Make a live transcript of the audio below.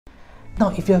Now,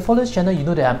 if you have followed this channel, you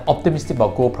know that I'm optimistic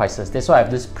about gold prices. That's why I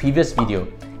have this previous video.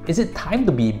 Is it time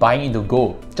to be buying into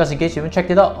gold? Just in case you haven't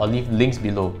checked it out, I'll leave links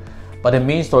below. But the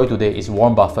main story today is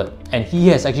Warren Buffett, and he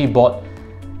has actually bought,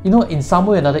 in some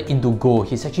way or another into gold.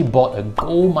 He's actually bought a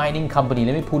gold mining company.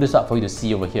 Let me pull this up for you to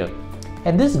see over here.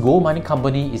 And this gold mining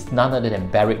company is none other than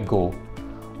Barrick Gold.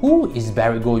 Who is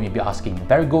Barrick Gold, you may be asking?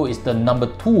 Barrick Gold is the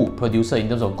 #2 producer in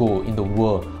terms of gold in the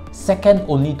world, second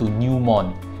only to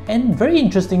NEWMONT. And very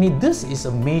interestingly, this is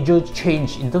a major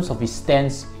change in terms of his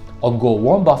stance on gold.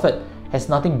 Warren Buffett has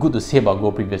nothing good to say about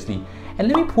gold previously. And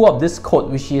let me pull up this quote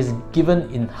which he has given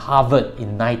in Harvard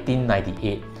in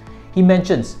 1998. He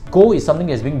mentions, gold is something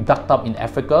that's being dug up in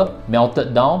Africa,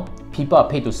 melted down, people are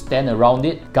paid to stand around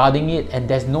it, guarding it, and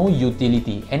there's no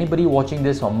utility. Anybody watching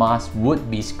this from Mars would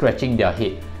be scratching their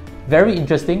head. Very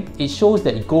interesting. It shows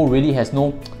that gold really has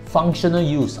no functional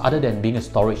use other than being a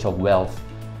storage of wealth.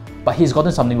 But he's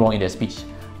gotten something wrong in that speech.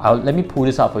 Let me pull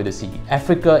this up for you to see.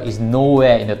 Africa is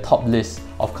nowhere in the top list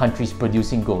of countries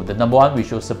producing gold. The #1,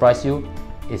 which will surprise you,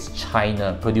 is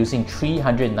China, producing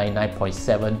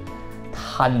 399.7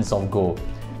 tons of gold.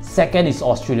 Second is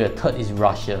Australia, third is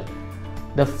Russia.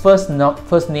 The first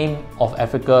name of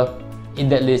Africa in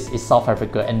that list is South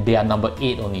Africa, and they are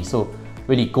 #8 only. So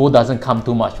really, gold doesn't come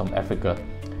too much from Africa.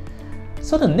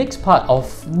 So the next part of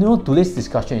today's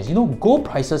discussion is, gold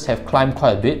prices have climbed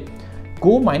quite a bit.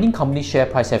 Gold mining company share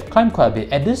price have climbed quite a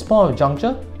bit. At this point of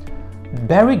juncture,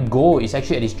 Barrick Gold is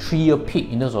actually at its 3-year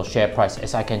peak in terms of share price,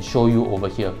 as I can show you over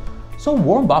here. So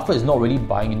Warren Buffett is not really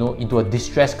buying, into a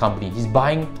distressed company. He's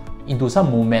buying into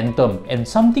some momentum, and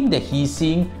something that he's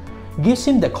seeing gives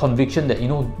him the conviction that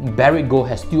Barrick Gold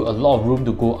has still a lot of room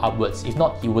to go upwards. If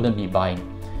not, he wouldn't be buying.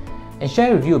 And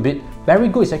share with you a bit,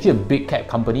 Barrick Gold is actually a big cap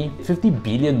company, 50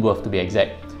 billion worth to be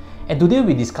exact. And today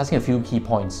we're discussing a few key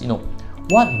points.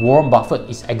 What Warren Buffett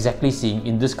is exactly seeing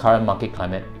in this current market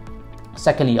climate.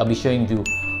 Secondly, I'll be sharing with you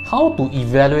how to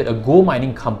evaluate a gold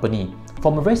mining company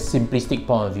from a very simplistic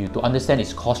point of view to understand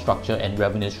its cost structure and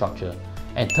revenue structure.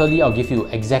 And thirdly, I'll give you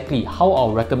exactly how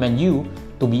I'll recommend you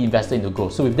to be invested into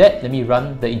gold. So with that, let me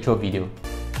run the intro video.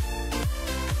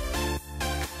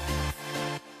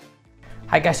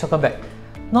 Hi guys, welcome back.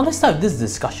 Now let's start with this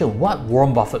discussion what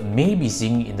Warren Buffett may be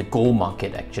seeing in the gold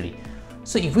market actually.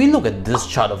 So if we look at this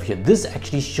chart over here, this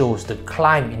actually shows the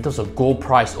climb in terms of gold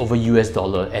price over US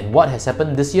dollar, and what has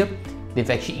happened this year? They've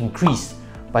actually increased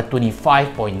by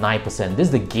 25.9%. This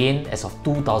is the gain as of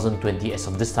 2020 as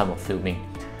of this time of filming.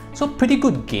 So pretty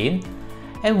good gain.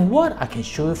 And what I can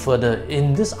show you further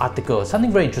in this article,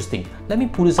 something very interesting. Let me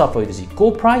pull this up for you to see.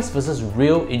 Gold price versus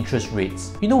real interest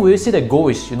rates. We always say that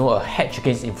gold is a hedge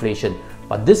against inflation,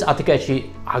 but this article actually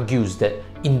argues that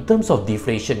in terms of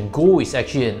deflation, gold is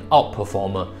actually an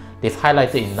outperformer. They've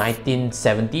highlighted in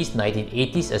 1970s,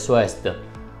 1980s, as well as the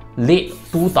late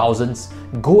 2000s,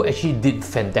 gold actually did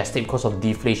fantastic because of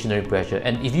deflationary pressure.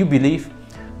 And if you believe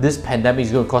this pandemic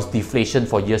is going to cause deflation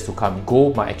for years to come,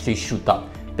 gold might actually shoot up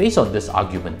based on this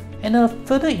argument. And a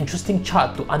further interesting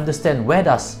chart to understand where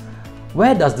does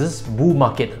this bull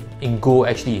market in gold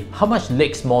actually, how much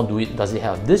legs more does it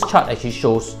have? This chart actually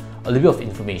shows a little bit of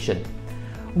information.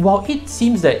 While it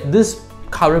seems that this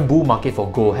current bull market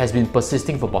for gold has been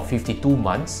persisting for about 52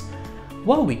 months,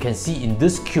 what we can see in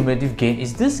this cumulative gain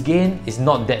is this gain is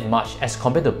not that much as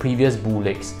compared to previous bull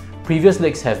legs. Previous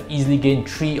legs have easily gained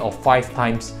 3 or 5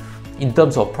 times in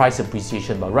terms of price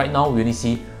appreciation, but right now we only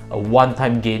see a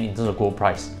one-time gain in terms of gold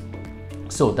price.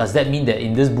 So does that mean that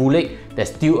in this bull leg, there's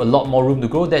still a lot more room to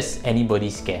grow? That's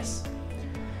anybody's guess.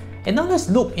 And now let's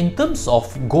look in terms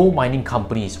of gold mining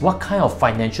companies, what kind of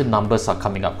financial numbers are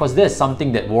coming up, because there's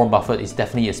something that Warren Buffett is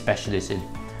definitely a specialist in.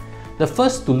 The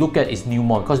first to look at is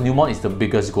NEWMONT, because NEWMONT is the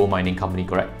biggest gold mining company,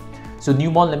 correct? So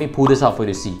NEWMONT, let me pull this out for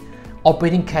you to see.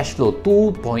 Operating cash flow,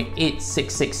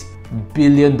 $2.866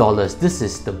 billion. This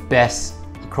is the best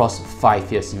across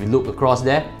 5 years. If you look across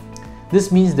there,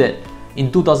 this means that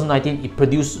in 2019, it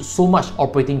produced so much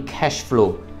operating cash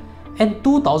flow. And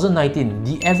 2019,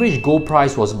 the average gold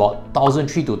price was about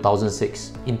 $1,003 to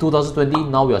 $1,006. In 2020,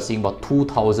 now we are seeing about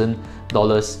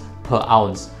 $2,000 per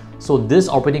ounce. So this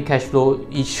operating cash flow,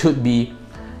 it should be,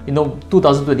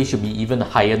 2020 should be even a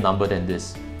higher number than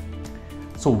this.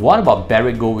 So what about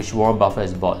Barrick Gold, which Warren Buffett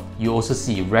has bought? You also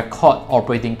see record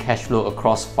operating cash flow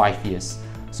across 5 years.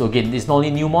 So again, it's not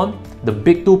only NEWMONT, the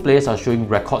big 2 players are showing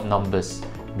record numbers.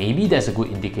 Maybe that's a good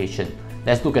indication.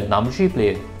 Let's look at number 3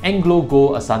 player,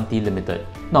 AngloGold Ashanti Limited.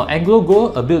 Now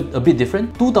AngloGold a bit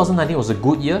different. 2019 was a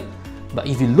good year, but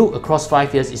if you look across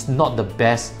 5 years, it's not the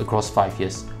best across 5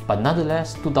 years. But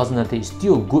nonetheless, 2019 is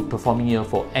still a good performing year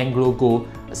for AngloGold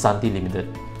Ashanti Limited.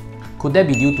 Could that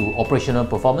be due to operational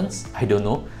performance? I don't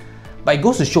know. But it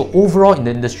goes to show overall in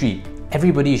the industry,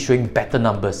 everybody is showing better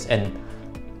numbers, and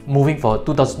moving forward,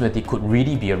 2020 could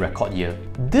really be a record year.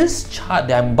 This chart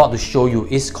that I'm about to show you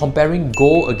is comparing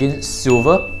gold against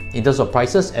silver in terms of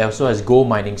prices as well as gold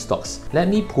mining stocks. Let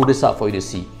me pull this up for you to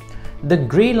see. The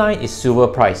grey line is silver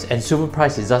price, and silver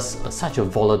price is just such a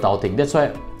volatile thing. That's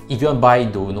why if you want to buy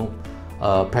into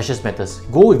precious metals,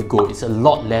 go with gold. It's a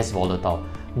lot less volatile.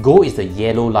 Gold is the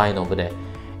yellow line over there,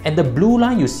 and the blue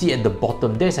line you see at the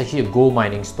bottom, there's actually a gold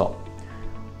mining stock.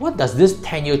 What does this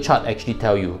 10-year chart actually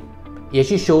tell you? It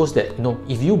actually shows that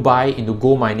if you buy into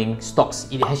gold mining stocks,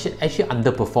 it actually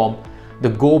underperform the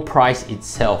gold price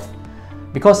itself,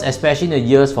 because especially in the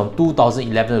years from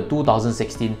 2011 to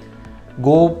 2016,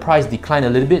 gold price declined a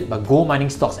little bit, but gold mining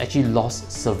stocks actually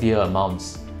lost severe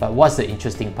amounts. But what's the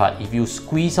interesting part? If you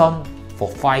squeeze on for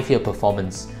 5-year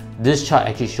performance, this chart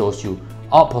actually shows you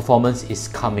outperformance is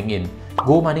coming in.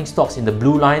 Gold mining stocks in the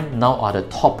blue line now are the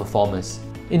top performers.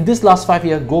 In this last 5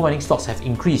 years, gold mining stocks have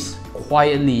increased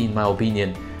quietly, in my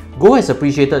opinion. Gold has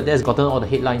appreciated, that's gotten all the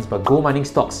headlines, but gold mining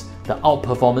stocks, the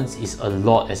outperformance is a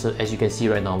lot, as you can see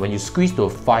right now when you squeeze to a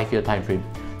 5-year time frame.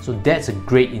 So that's a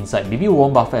great insight. Maybe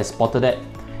Warren Buffett has spotted that,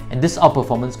 and this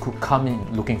outperformance could come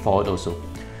in looking forward also.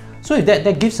 So if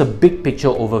that gives a big picture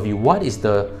overview, what is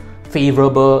the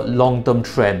favorable long-term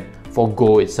trend for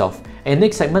gold itself. And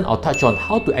next segment, I'll touch on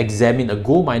how to examine a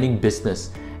gold mining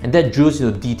business, and that drills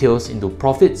into details into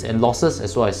profits and losses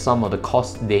as well as some of the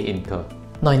costs they incur.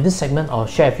 Now in this segment, I'll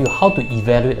share with you how to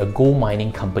evaluate a gold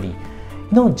mining company.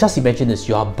 Just imagine this,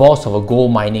 you are boss of a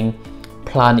gold mining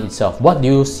plant itself. What do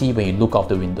you see when you look out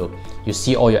the window? You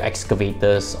see all your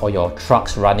excavators, all your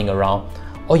trucks running around,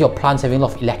 all your plants having a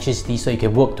lot of electricity so you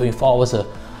can work 24 hours a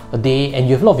day, and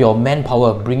you have a lot of your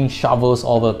manpower bringing shovels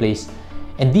all over the place.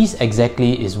 And this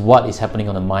exactly is what is happening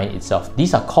on the mine itself.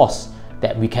 These are costs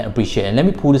that we can appreciate, and let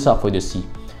me pull this up for you to see.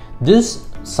 This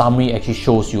summary actually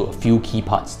shows you a few key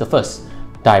parts. The first,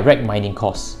 direct mining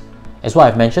costs. As what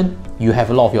I've mentioned, you have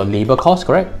a lot of your labor costs,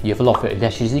 correct? You have a lot of your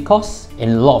electricity costs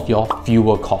and a lot of your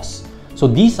fuel costs. So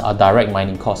these are direct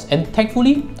mining costs, and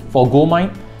thankfully for gold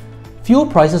mine, fuel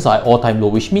prices are at all-time low,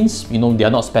 which means they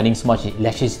are not spending so much in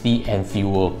electricity and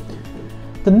fuel.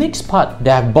 The next part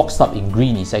that I've boxed up in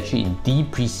green is actually in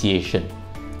depreciation.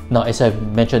 Now, as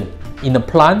I've mentioned, in a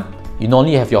plant, you not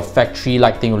only have your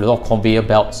factory-like thing with a lot of conveyor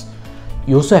belts,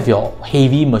 you also have your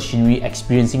heavy machinery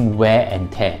experiencing wear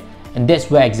and tear. And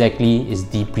that's where exactly is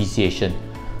depreciation.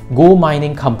 Gold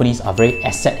mining companies are very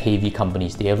asset-heavy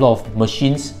companies. They have a lot of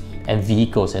machines and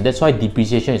vehicles, and that's why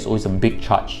depreciation is always a big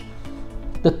charge.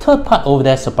 The third part over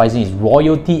there, surprisingly, is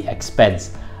royalty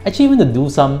expense. I actually went to do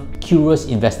some curious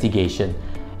investigation,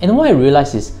 and what I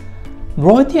realized is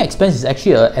royalty expense is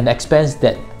actually an expense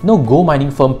that no gold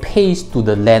mining firm pays to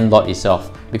the landlord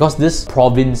itself, because this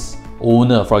province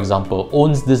owner, for example,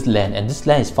 owns this land, and this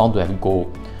land is found to have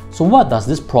gold. So what does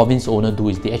this province owner do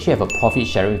is they actually have a profit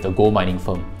sharing with the gold mining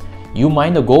firm. You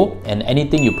mine the gold, and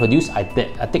anything you produce, I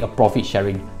take a profit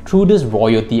sharing through this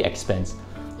royalty expense.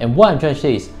 And what I'm trying to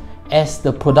say is, as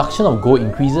the production of gold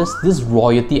increases, this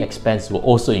royalty expense will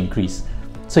also increase.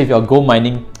 So if you're gold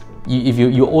mining, if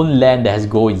you own land that has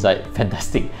gold inside,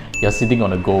 fantastic. You're sitting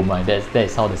on a gold mine.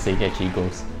 That's how the saying actually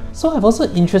goes. So I have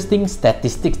also interesting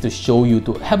statistics to show you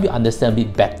to help you understand a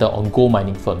bit better on gold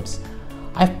mining firms.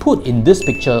 I've put in this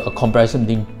picture a comparison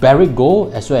between Barrick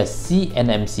Gold as well as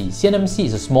CNMC. CNMC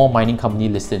is a small mining company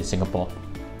listed in Singapore.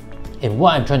 And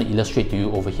what I'm trying to illustrate to you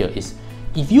over here is,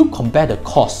 if you compare the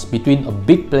costs between a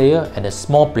big player and a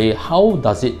small player, how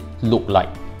does it look like?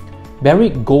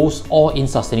 Barrick Gold's all-in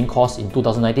sustaining cost in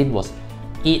 2019 was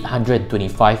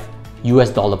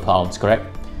 $825 per ounce, correct?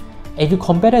 And if you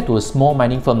compare that to a small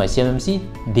mining firm like CNMC,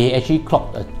 they actually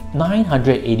clocked a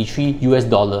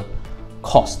 $983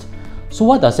 cost. So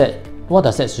what does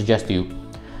that suggest to you?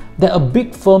 That a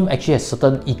big firm actually has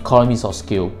certain economies of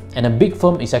scale, and a big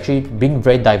firm is actually being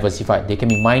very diversified. They can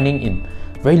be mining in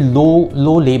very low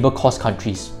labor cost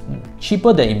countries,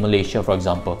 cheaper than in Malaysia, for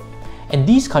example. And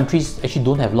these countries actually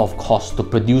don't have a lot of costs to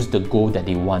produce the gold that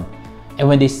they want. And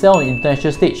when they sell on the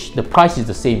international stage, the price is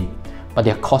the same, but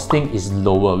their costing is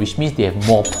lower, which means they have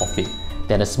more profit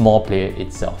than a small player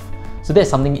itself. So that's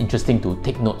something interesting to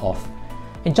take note of.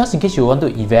 And just in case you want to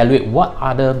evaluate what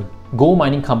other gold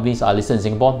mining companies are listed in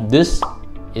Singapore, this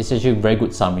is actually a very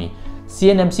good summary.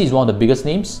 CNMC is one of the biggest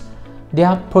names.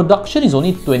 Their production is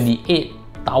only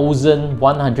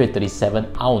 28,137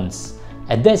 ounces.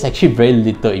 And that's actually very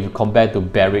little if you compare to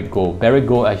Barrick Gold. Barrick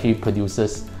Gold actually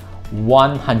produces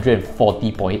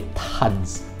 140.8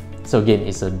 tons. So again,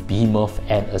 it's a behemoth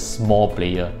and a small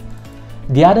player.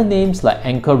 The other names like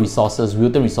Anchor Resources,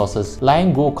 Wilton Resources,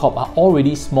 GOLDCORP are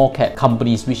already small cap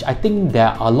companies, which I think there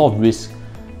are a lot of risk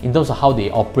in terms of how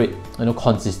they operate,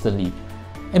 consistently.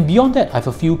 And beyond that, I have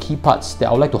a few key parts that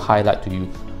I would like to highlight to you.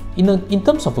 In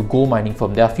terms of a gold mining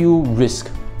firm, there are a few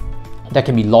risks. There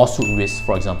can be lawsuit risks,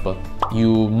 for example.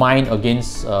 You mine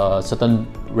against certain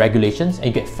regulations and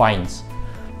you get fines.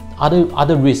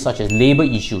 Other risks such as labor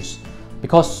issues,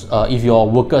 because if your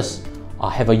workers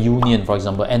have a union, for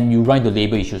example, and you run into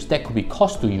labor issues, that could be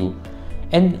cost to you.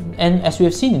 And as we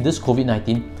have seen in this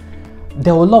COVID-19,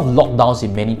 there were a lot of lockdowns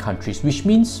in many countries, which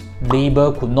means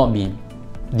labor could not be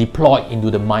deployed into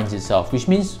the mines itself, which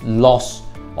means loss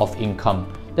of income.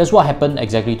 That's what happened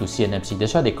exactly to CNMC.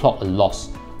 That's why they clocked a loss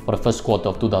for the first quarter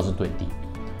of 2020.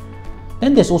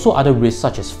 Then there's also other risks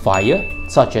such as fire,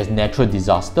 such as natural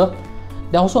disaster.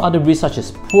 There are also other risks such as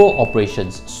poor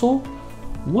operations. So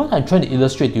what I'm trying to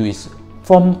illustrate to you is,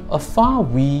 from afar,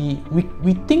 we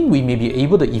think we may be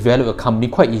able to evaluate a company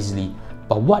quite easily,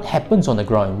 but what happens on the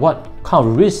ground, what kind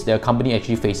of risks their company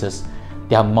actually faces,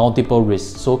 there are multiple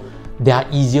risks. So there are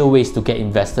easier ways to get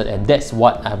invested, and that's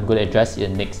what I'm going to address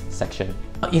in the next section.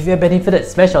 If you have benefited,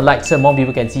 smash your like so more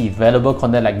people can see valuable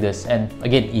content like this. And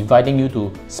again, inviting you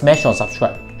to smash on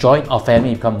subscribe, join our family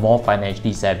and become more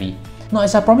financially savvy. Now,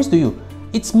 as I promised to you,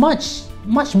 it's much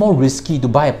more risky to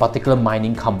buy a particular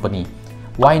mining company.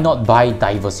 Why not buy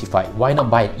diversified? Why not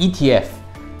buy an ETF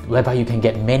whereby you can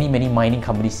get many mining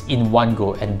companies in one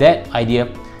go? And that idea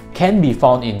can be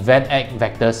found in Vaneck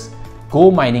Vector's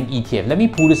Gold Mining ETF. Let me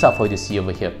pull this up for you to see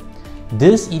over here.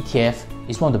 This ETF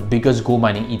is one of the biggest gold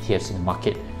mining ETFs in the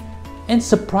market. And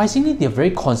surprisingly, they're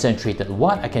very concentrated.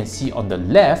 What I can see on the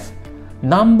left,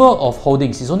 number of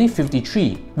holdings is only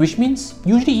 53, which means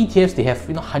usually ETFs, they have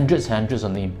hundreds and hundreds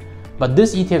on them. But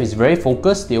this ETF is very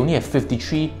focused. They only have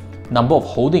 53 number of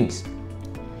holdings.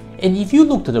 And if you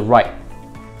look to the right,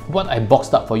 what I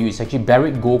boxed up for you is actually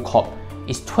BARRICK GOLDCORP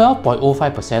is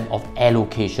 12.05% of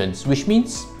allocations, which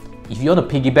means if you want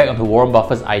to piggyback onto Warren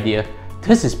Buffett's idea,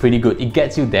 this is pretty good. It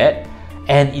gets you that,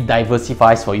 and it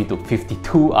diversifies for you to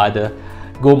 52 other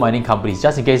gold mining companies,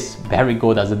 just in case BARRICK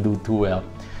Gold doesn't do too well.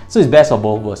 So it's best of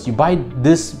both worlds. You buy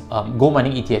this gold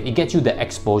mining ETF, it gets you the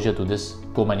exposure to this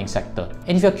gold mining sector.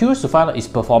 And if you're curious to find out its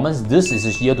performance, this is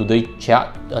a year-to-date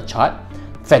chart.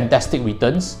 Fantastic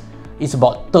returns. It's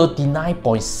about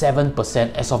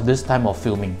 39.7% as of this time of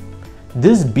filming.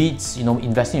 This beats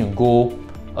investing in gold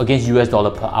against US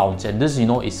dollar per ounce, and this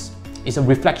is a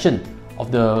reflection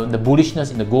of the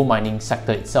bullishness in the gold mining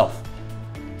sector itself.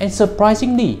 And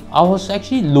surprisingly, I was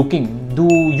actually looking, do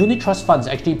unit trust funds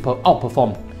actually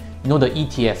outperform the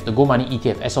ETF, the gold mining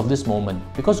ETF as of this moment?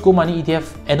 Because gold mining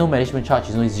ETF annual management charge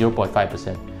is only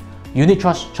 0.5%. Unit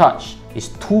trust charge is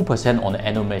 2% on the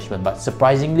annual management. But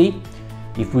surprisingly,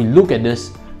 if we look at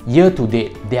this year to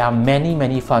date, there are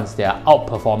many funds that are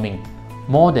outperforming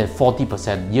more than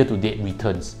 40% year to date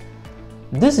returns.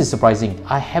 This is surprising.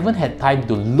 I haven't had time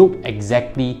to look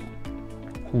exactly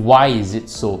why is it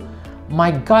so. My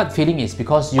gut feeling is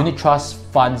because unit trust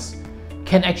funds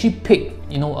can actually pick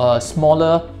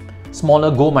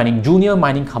smaller gold mining, junior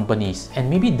mining companies, and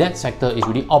maybe that sector is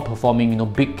really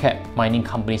outperforming big cap mining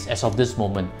companies as of this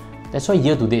moment. That's why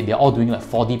year to date they're all doing like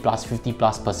 40+,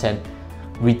 50+%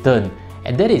 return,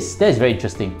 and that is very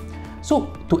interesting.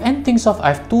 So to end things off,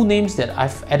 I have two names that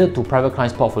I've added to private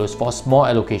clients' portfolios for small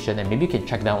allocation, and maybe you can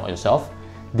check them out yourself.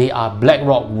 They are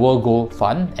Blackrock World Gold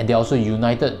Fund, and they're also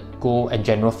United Gold and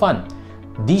General Fund.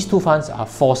 These two funds are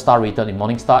 4-star rated in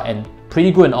Morningstar and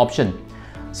pretty good an option.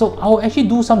 So I'll actually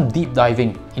do some deep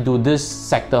diving into this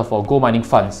sector for gold mining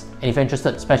funds. And if you're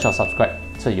interested, smash or subscribe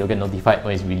so you'll get notified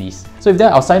when it's released. So with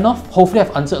that, I'll sign off. Hopefully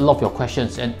I've answered a lot of your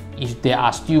questions, and if there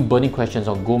are still burning questions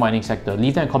on gold mining sector,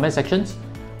 leave them in comment sections.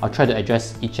 I'll try to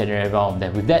address each and every one of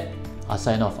them. With that, I'll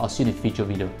sign off. I'll see you in the future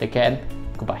video. Take care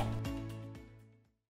and goodbye.